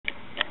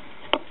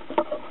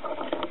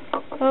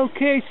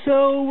Okay,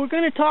 so we're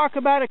going to talk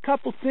about a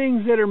couple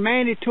things that are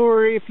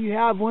mandatory if you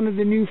have one of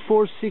the new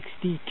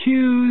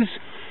 462s.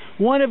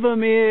 One of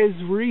them is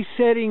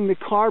resetting the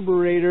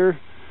carburetor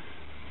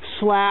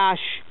slash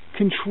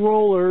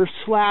controller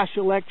slash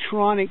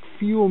electronic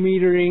fuel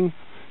metering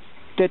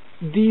that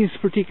these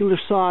particular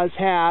saws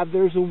have.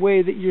 There's a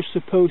way that you're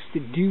supposed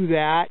to do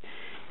that.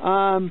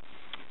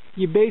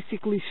 You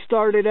basically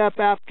start it up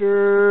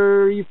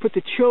after you put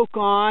the choke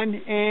on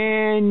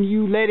and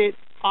you let it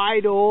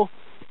idle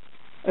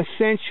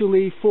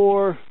essentially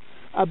for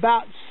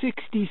about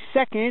 60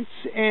 seconds,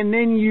 and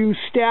then you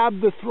stab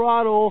the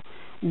throttle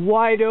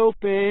wide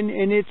open,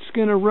 and it's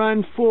going to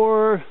run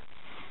for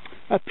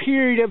a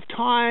period of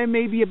time,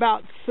 maybe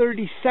about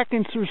 30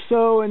 seconds or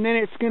so, and then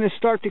it's going to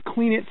start to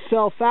clean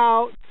itself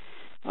out,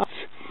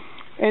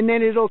 and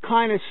then it'll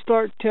kind of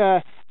start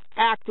to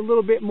act a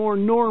little bit more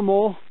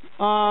normal,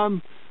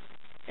 and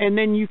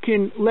then you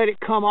can let it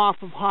come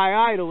off of high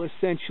idle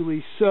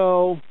essentially.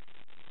 So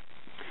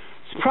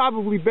it's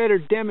probably better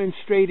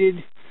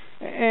demonstrated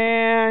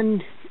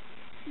and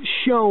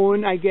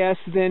shown, I guess,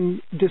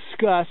 than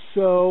discussed.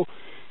 So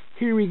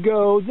here we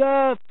go.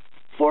 The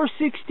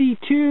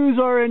 462s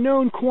are a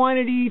known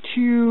quantity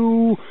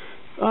to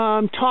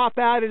top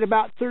out at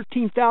about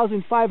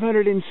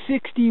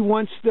 13,560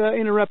 once the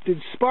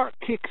interrupted spark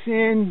kicks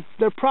in.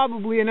 They're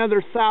probably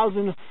another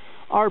 1,000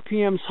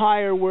 RPMs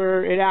higher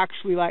where it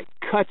actually like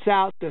cuts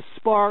out the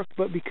spark,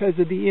 but because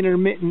of the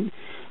intermittent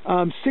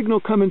signal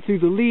coming through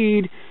the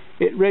lead,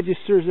 it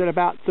registers at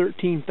about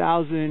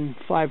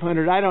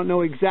 13,500. I don't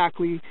know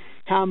exactly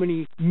how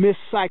many missed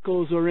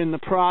cycles are in the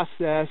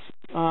process,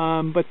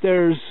 but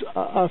there's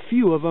a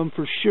few of them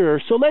for sure.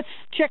 So let's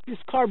check this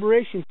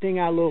carburation thing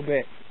out a little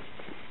bit.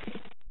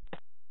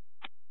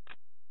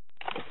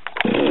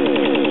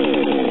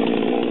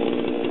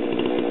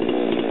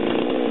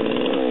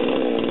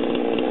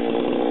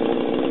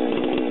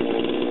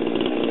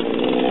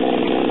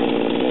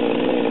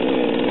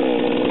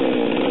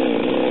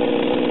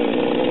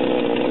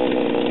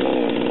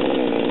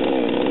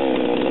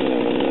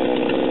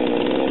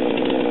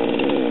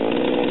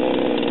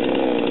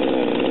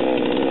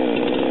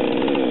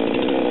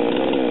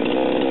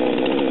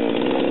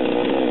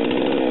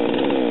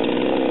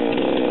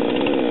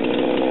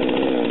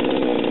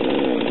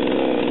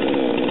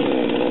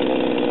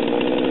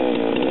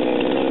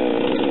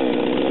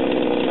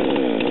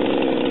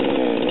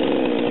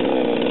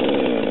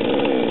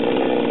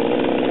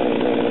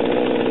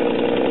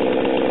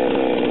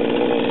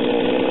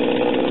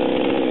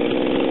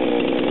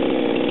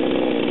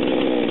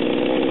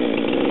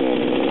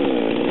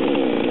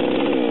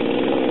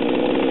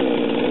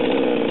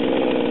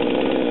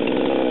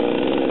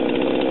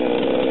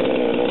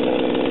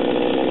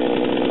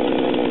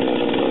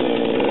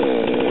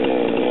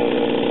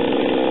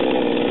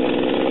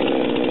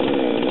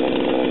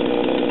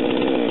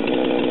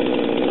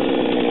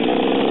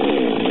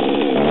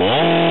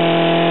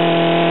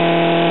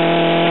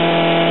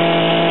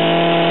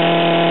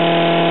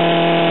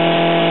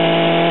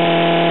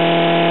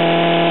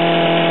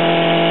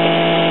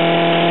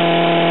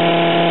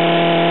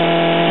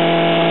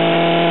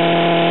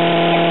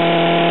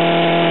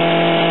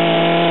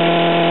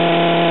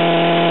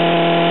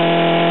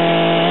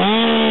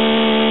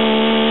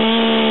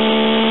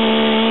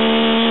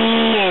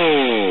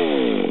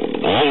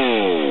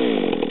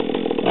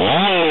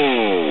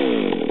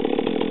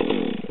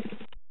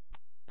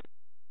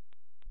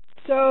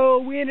 So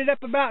we ended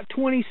up about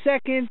 20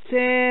 seconds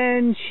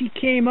and she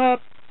came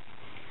up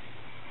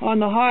on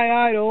the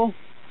high idle.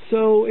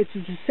 So it's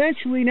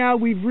essentially now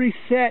we've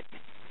reset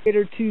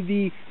her to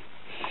the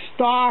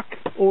stock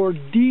or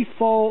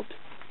default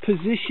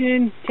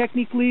position.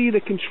 Technically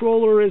the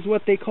controller is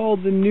what they call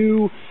the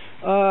new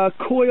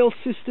coil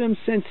system,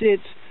 since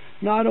it's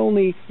not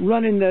only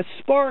running the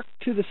spark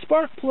to the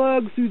spark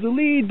plug through the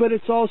lead, but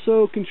it's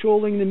also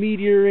controlling the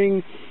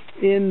metering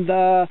in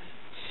the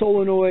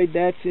solenoid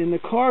that's in the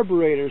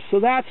carburetor. So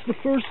that's the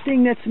first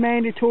thing that's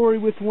mandatory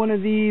with one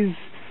of these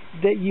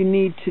that you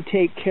need to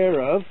take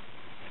care of.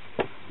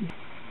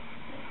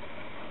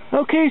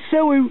 Okay,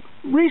 so we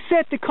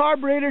reset the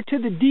carburetor to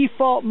the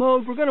default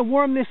mode. We're going to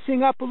warm this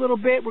thing up a little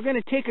bit. We're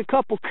going to take a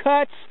couple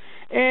cuts,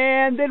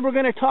 and then we're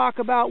going to talk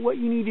about what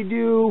you need to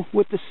do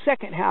with the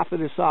second half of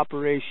this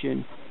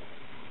operation.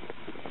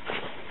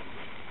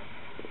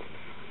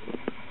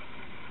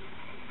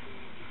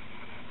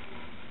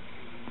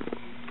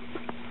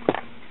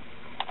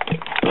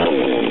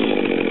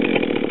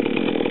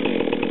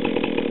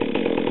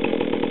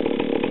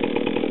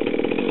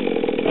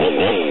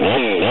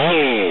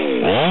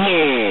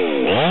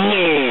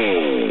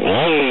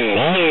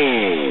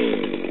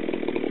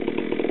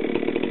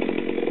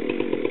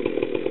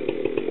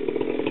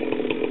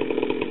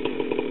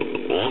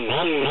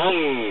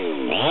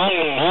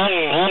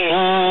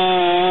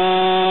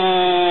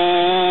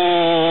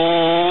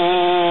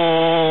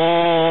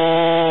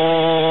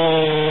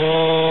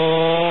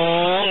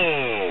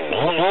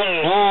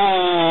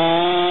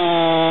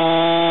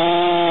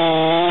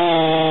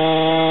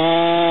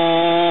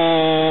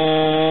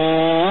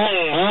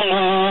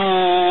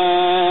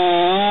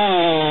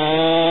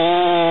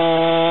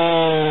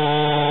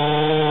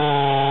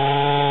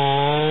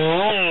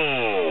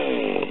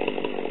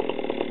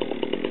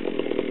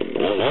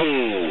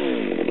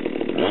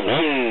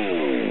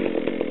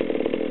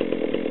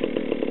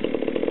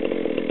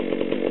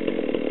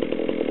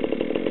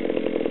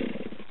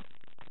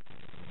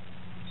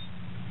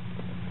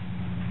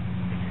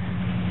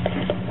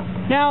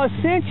 Now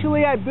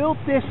essentially I built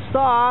this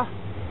saw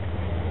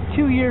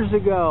 2 years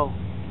ago.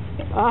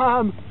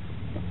 I've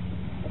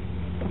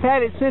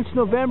had it since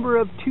November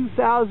of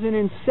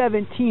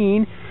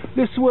 2017.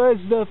 This was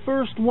the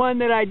first one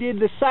that I did,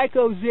 the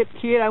Psycho Zip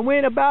kit. I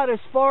went about as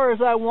far as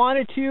I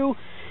wanted to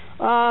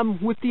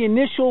with the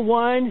initial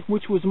one,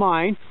 which was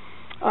mine,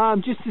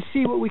 just to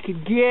see what we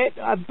could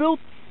get. I built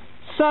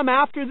some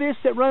after this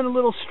that run a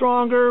little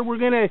stronger. We're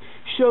going to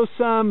show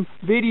some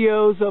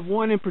videos of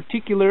one in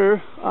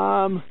particular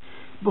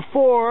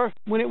before,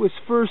 when it was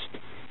first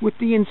with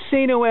the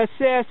Insano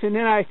SS, and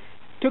then I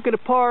took it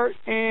apart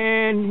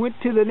and went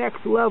to the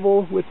next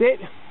level with it.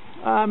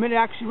 It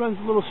actually runs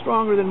a little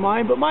stronger than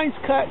mine, but mine's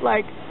cut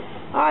like,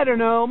 I don't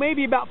know,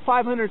 maybe about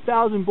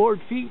 500,000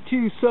 board feet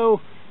too, so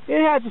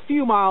it has a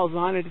few miles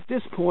on it at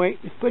this point.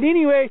 But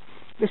anyway,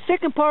 the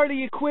second part of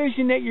the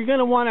equation that you're going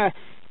to want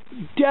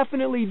to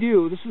definitely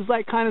do, this is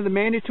like kind of the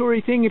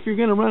mandatory thing if you're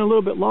going to run a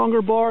little bit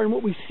longer bar, and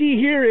what we see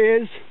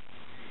here is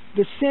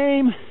the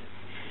same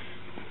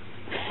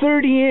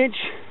 30-inch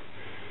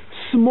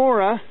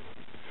Smora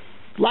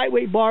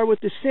lightweight bar with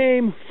the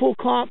same full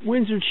comp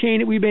Windsor chain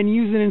that we've been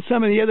using in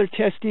some of the other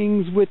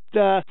testings with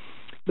the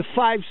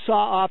 5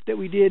 saw off that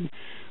we did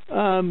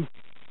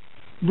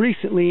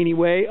recently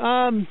anyway.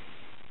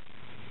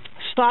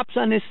 Stops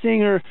on this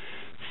thing are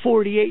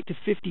 48 to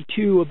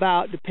 52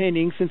 about,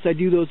 depending, since I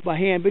do those by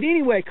hand. But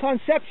anyway,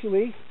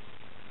 conceptually,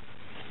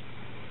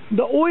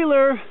 the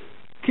oiler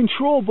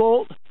control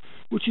bolt,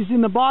 which is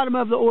in the bottom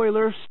of the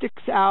oiler,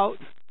 sticks out.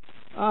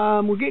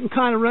 We're getting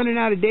kind of running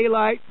out of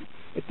daylight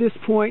at this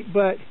point,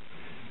 but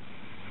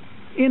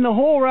in the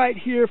hole right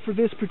here for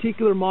this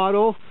particular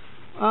model,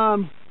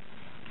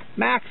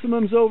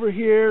 maximum's over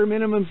here,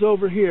 minimum's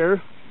over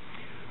here.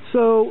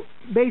 So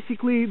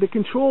basically the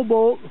control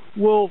bolt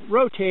will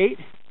rotate.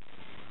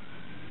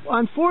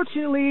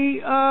 Unfortunately,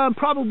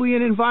 probably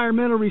an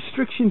environmental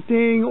restriction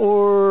thing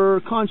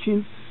or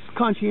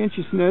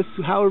conscientiousness,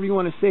 however you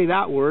want to say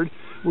that word.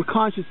 We're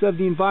conscious of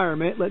the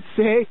environment, let's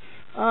say.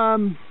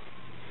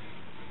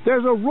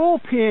 There's a roll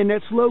pin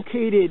that's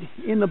located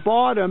in the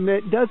bottom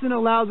that doesn't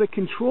allow the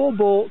control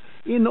bolt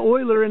in the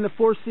oiler in the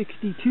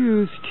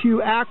 462s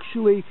to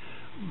actually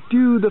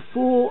do the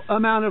full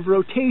amount of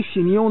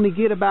rotation. You only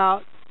get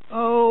about,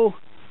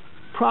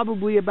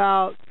 probably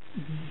about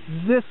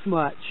this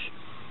much.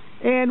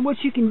 And what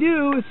you can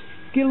do is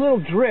get a little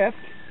drift.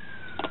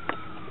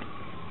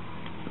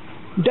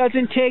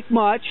 Doesn't take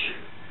much,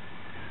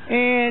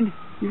 and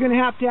you're going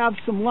to have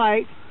some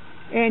light,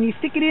 and you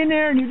stick it in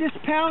there and you're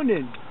just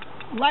pounding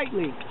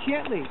lightly,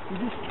 gently.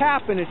 You're just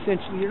tapping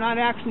essentially. You're not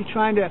actually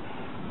trying to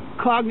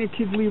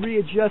cognitively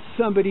readjust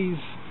somebody's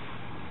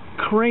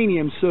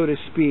cranium, so to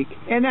speak.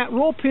 And that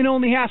roll pin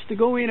only has to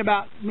go in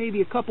about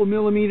maybe a couple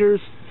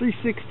millimeters,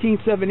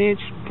 3/16 of an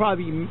inch,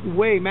 probably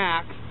way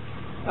max.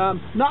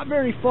 Not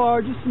very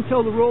far, just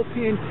until the roll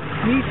pin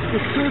meets the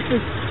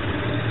surface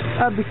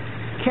of the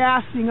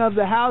casting of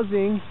the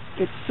housing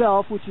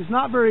itself, which is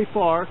not very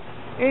far,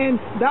 and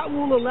that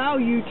will allow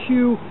you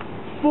to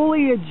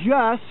fully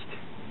adjust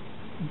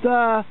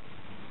the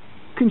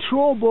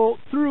control bolt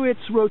through its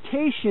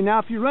rotation. Now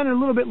if you're running a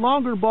little bit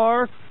longer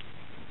bar,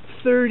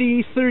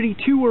 30,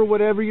 32 or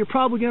whatever, you're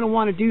probably going to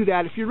want to do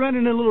that. If you're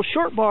running a little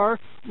short bar,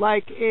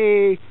 like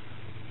a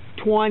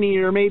 20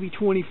 or maybe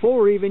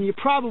 24 even, you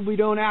probably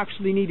don't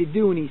actually need to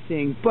do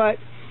anything. But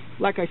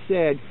like I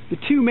said, the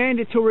two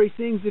mandatory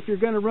things if you're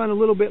going to run a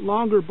little bit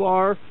longer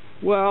bar,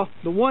 well,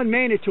 the one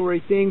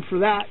mandatory thing for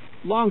that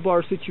long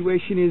bar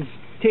situation is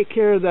take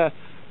care of the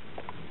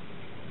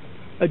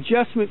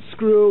adjustment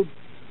screw,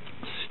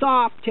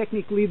 stop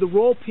technically the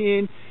roll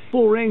pin,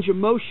 full range of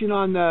motion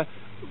on the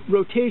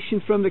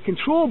rotation from the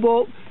control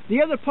bolt.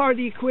 The other part of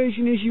the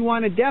equation is you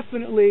want to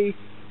definitely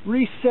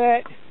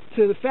reset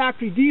to the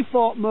factory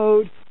default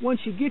mode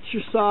once you get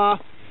your saw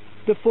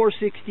to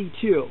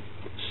 462,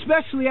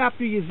 especially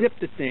after you zip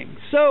the thing.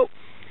 So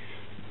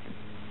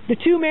the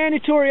two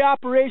mandatory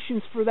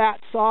operations for that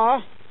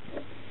saw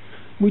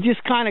we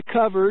just kind of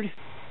covered.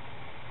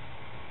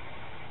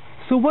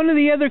 So one of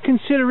the other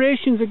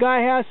considerations a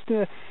guy has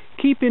to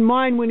keep in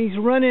mind when he's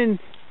running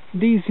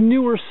these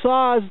newer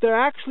saws, they're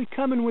actually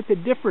coming with a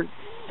different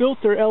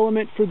filter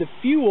element for the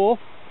fuel.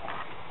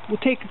 We'll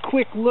take a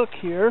quick look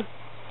here.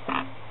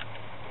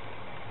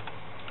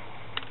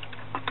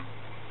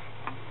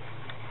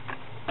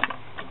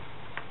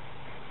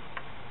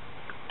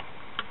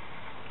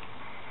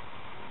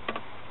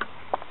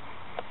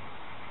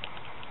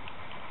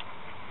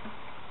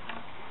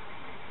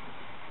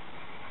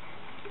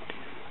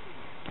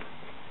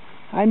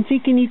 I'm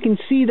thinking you can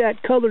see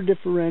that color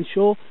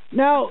differential.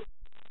 Now,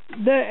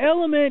 the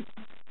element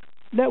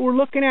that we're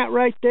looking at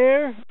right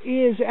there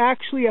is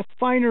actually a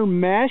finer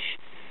mesh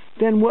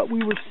than what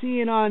we were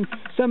seeing on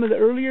some of the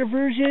earlier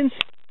versions.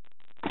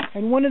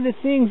 And one of the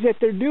things that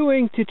they're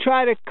doing to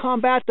try to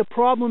combat the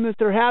problem that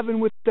they're having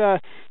with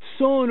the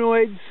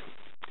solenoids,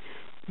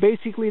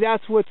 basically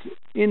that's what's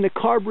in the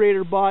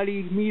carburetor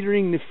body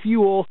metering the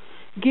fuel,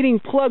 getting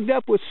plugged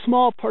up with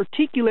small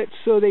particulates,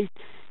 so they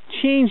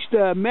changed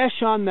the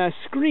mesh on the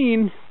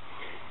screen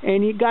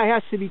and the guy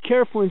has to be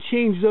careful and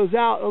change those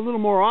out a little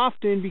more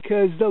often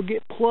because they'll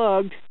get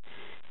plugged,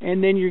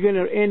 and then you're going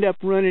to end up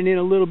running in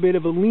a little bit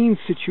of a lean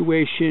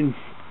situation.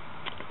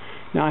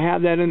 Now, I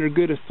have that under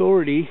good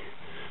authority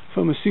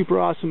from a super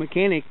awesome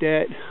mechanic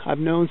that I've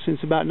known since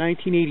about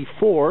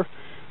 1984.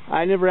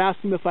 I never asked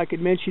him if I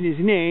could mention his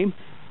name,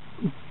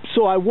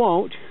 so I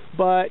won't,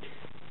 but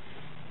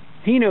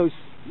he knows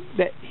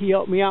that he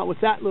helped me out with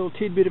that little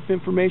tidbit of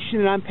information,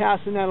 and I'm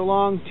passing that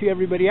along to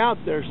everybody out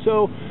there.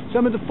 So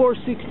some of the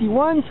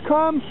 461s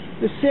come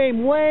the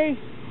same way.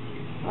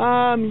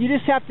 You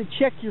just have to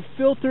check your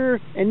filter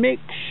and make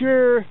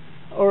sure,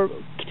 or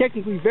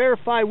technically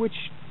verify, which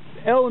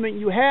element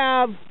you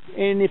have,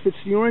 and if it's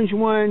the orange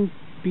one,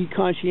 be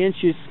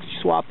conscientious,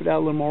 swap it out a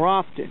little more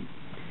often.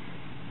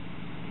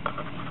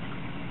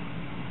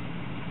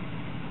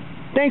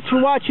 Thanks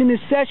for watching this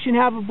session.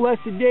 Have a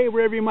blessed day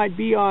wherever you might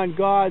be on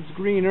God's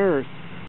green earth.